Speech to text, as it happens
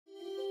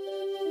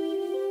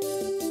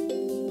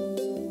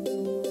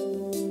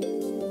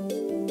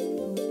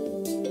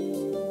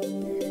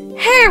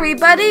Hey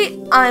everybody,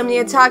 I'm the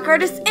Attack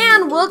Artist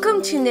and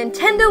welcome to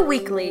Nintendo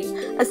Weekly,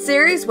 a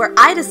series where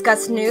I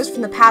discuss news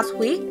from the past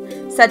week,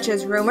 such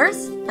as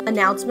rumors,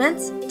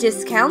 announcements,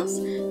 discounts,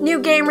 new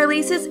game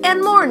releases,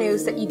 and more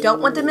news that you don't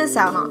want to miss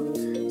out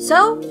on.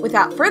 So,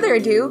 without further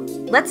ado,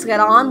 let's get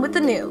on with the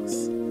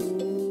news.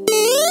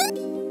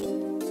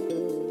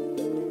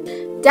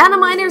 Data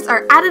miners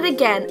are at it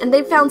again, and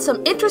they found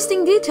some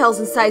interesting details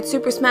inside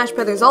Super Smash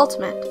Bros.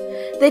 Ultimate.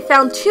 They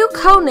found two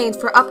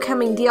codenames for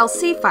upcoming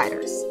DLC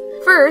fighters.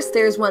 First,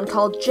 there's one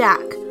called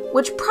Jack,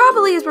 which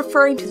probably is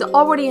referring to the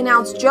already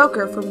announced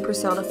Joker from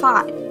Persona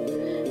 5.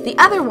 The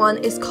other one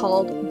is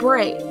called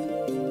Brave.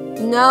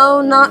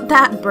 No, not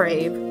that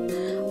Brave.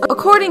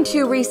 According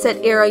to Reset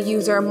Era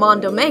user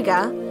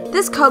Mondomega,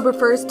 this code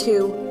refers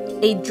to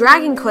a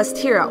Dragon Quest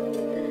hero.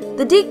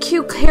 The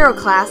DQ hero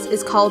class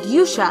is called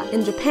Yusha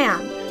in Japan,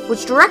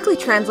 which directly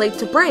translates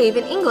to Brave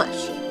in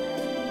English.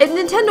 If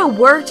Nintendo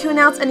were to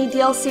announce any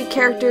DLC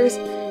characters,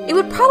 it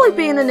would probably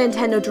be in a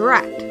Nintendo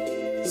Direct.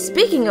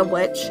 Speaking of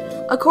which,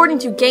 according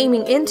to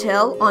Gaming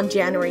Intel on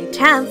January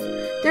 10th,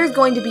 there's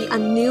going to be a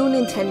new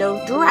Nintendo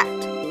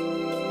Direct.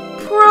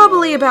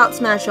 Probably about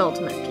Smash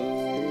Ultimate.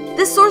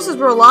 This source is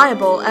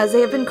reliable as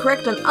they have been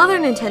correct on other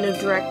Nintendo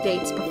Direct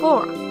dates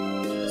before.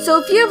 So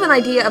if you have an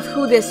idea of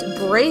who this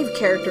Brave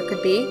character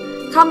could be,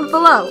 comment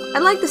below.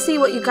 I'd like to see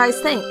what you guys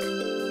think.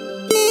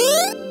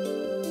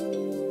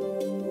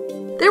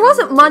 There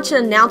wasn't much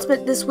an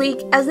announcement this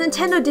week as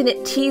Nintendo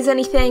didn't tease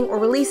anything or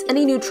release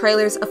any new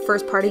trailers of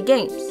first-party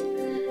games.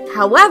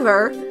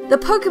 However, the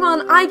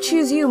Pokemon I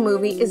Choose You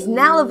movie is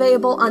now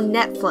available on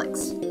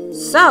Netflix.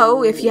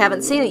 So, if you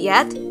haven't seen it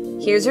yet,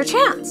 here's your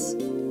chance.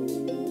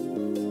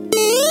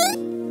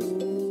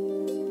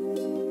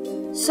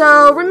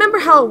 So, remember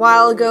how a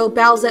while ago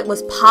Bowsette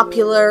was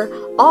popular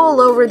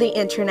all over the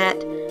internet,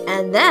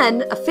 and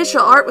then official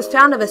art was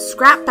found of a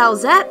scrap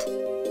Bowsette?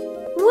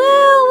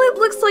 Well, it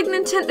looks like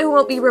Nintendo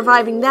won't be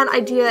reviving that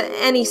idea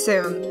any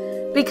soon,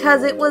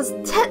 because it was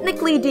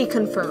technically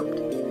deconfirmed.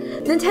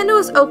 Nintendo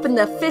has opened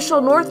the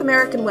official North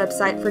American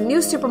website for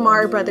New Super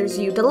Mario Bros.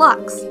 U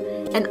Deluxe,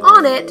 and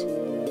on it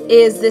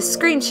is this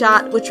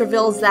screenshot which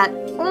reveals that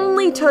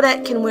only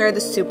Toadette can wear the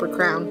Super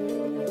Crown.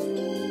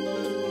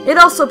 It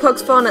also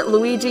pokes fun at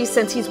Luigi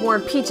since he's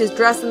worn Peach's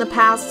dress in the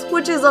past,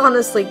 which is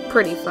honestly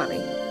pretty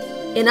funny.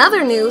 In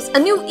other news, a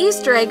new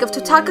Easter egg of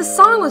Totaka's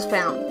song was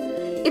found.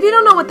 If you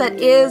don't know what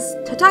that is,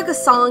 Totaka's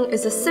song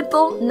is a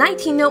simple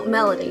 19-note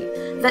melody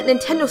that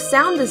Nintendo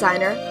sound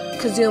designer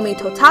Kazumi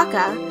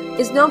Totaka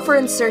is known for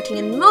inserting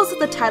in most of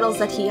the titles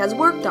that he has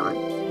worked on.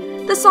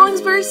 The song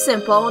is very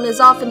simple and is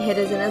often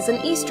hidden as an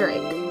Easter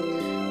egg.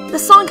 The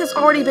song has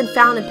already been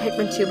found in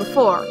Pikmin 2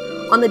 before,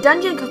 on the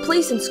dungeon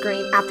completion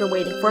screen after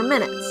waiting 4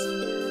 minutes.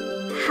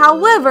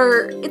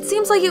 However, it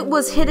seems like it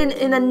was hidden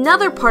in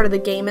another part of the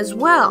game as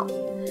well.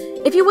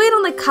 If you wait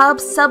on the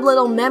Cub's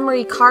sublittle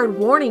memory card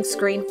warning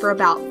screen for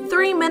about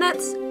 3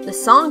 minutes, the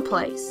song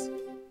plays.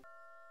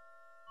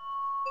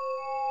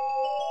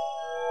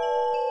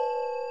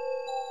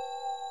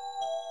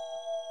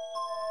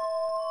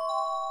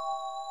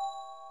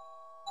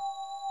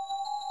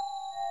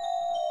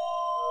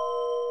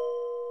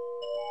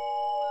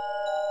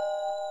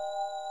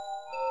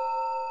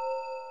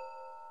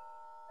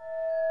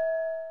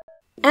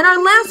 And our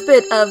last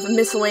bit of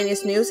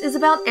miscellaneous news is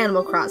about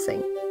Animal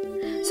Crossing.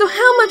 So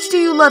how much do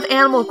you love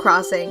Animal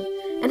Crossing?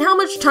 And how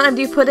much time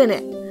do you put in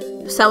it?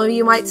 Some of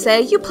you might say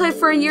you play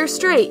for a year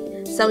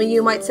straight. Some of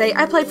you might say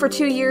I played for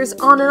 2 years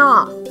on and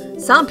off.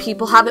 Some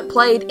people haven't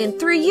played in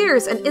 3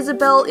 years and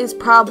Isabelle is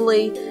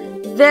probably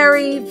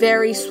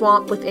very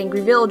swamped with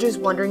angry villagers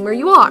wondering where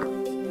you are.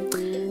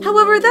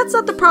 However, that's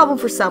not the problem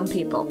for some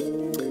people.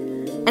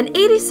 An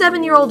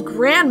 87-year-old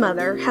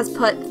grandmother has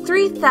put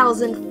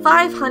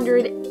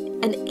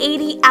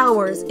 3,580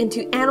 hours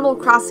into Animal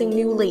Crossing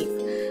New Leaf,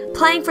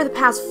 playing for the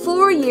past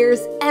 4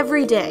 years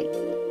every day.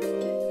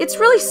 It's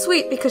really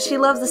sweet because she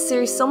loves the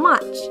series so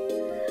much.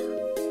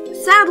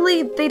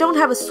 Sadly, they don't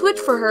have a Switch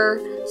for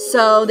her,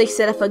 so they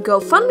set up a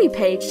GoFundMe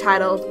page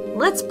titled,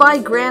 "Let's Buy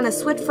Gran a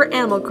Switch for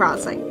Animal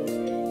Crossing."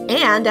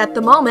 And at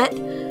the moment,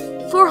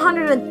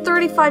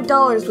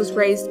 $435 was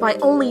raised by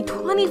only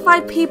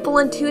 25 people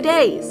in 2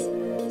 days.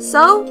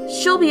 So,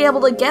 she'll be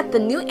able to get the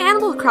new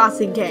Animal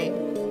Crossing game.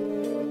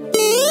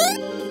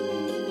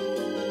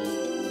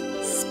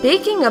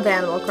 Speaking of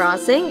Animal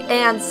Crossing,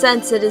 and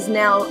since it is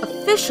now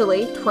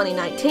officially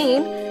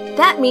 2019,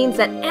 that means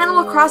that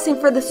Animal Crossing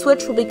for the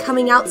Switch will be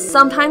coming out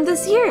sometime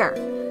this year.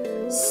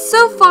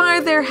 So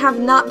far, there have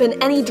not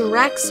been any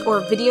directs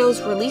or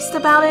videos released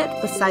about it,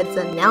 besides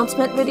the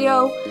announcement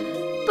video,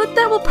 but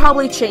that will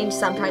probably change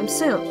sometime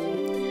soon.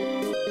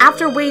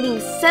 After waiting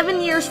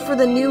 7 years for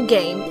the new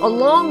game,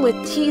 along with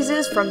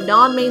teases from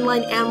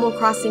non-mainline Animal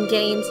Crossing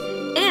games,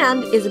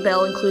 and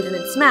Isabelle included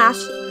in Smash,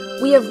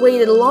 we have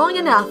waited long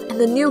enough and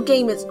the new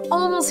game is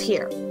almost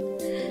here.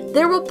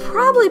 There will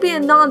probably be a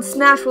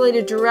non-Smash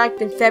related direct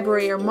in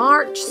February or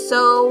March,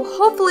 so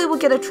hopefully we'll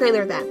get a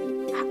trailer then.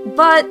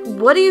 But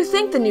what do you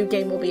think the new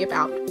game will be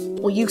about?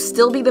 Will you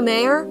still be the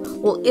mayor?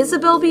 Will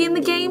Isabelle be in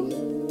the game?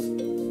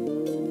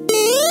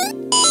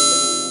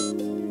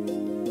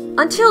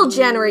 Until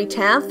January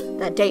 10th,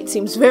 that date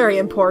seems very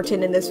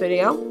important in this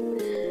video,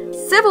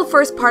 several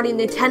first-party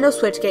Nintendo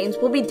Switch games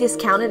will be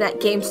discounted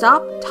at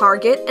GameStop,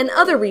 Target, and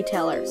other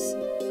retailers.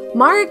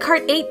 Mario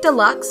Kart 8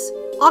 Deluxe,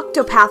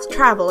 Octopath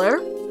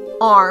Traveler,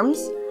 ARMS,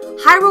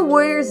 Hyrule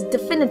Warriors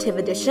Definitive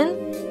Edition,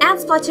 and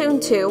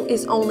Splatoon 2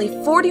 is only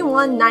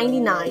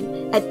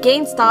 $41.99 at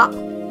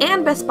GameStop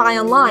and Best Buy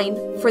Online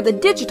for the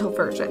digital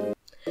version.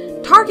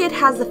 Target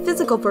has the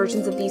physical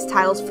versions of these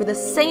titles for the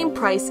same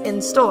price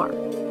in store.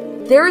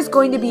 There is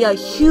going to be a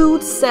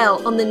huge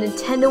sale on the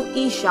Nintendo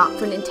eShop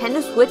for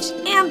Nintendo Switch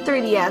and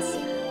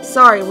 3DS.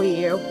 Sorry, Wii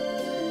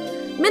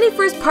U. Many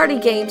first-party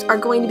games are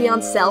going to be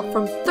on sale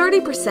from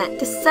 30%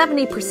 to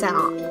 70%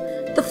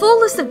 off. The full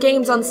list of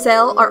games on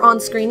sale are on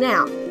screen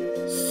now.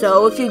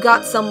 So if you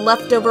got some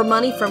leftover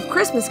money from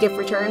Christmas gift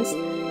returns,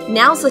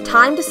 now's the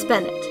time to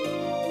spend it.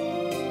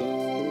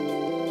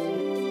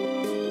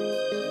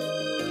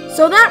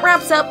 So that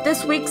wraps up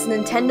this week's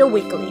Nintendo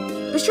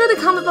Weekly. Be sure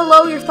to comment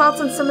below your thoughts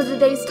on some of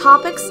today's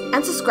topics,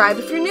 and subscribe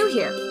if you're new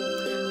here.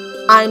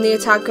 I'm the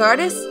Otaku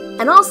Artist,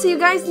 and I'll see you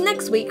guys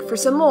next week for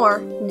some more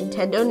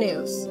Nintendo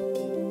news.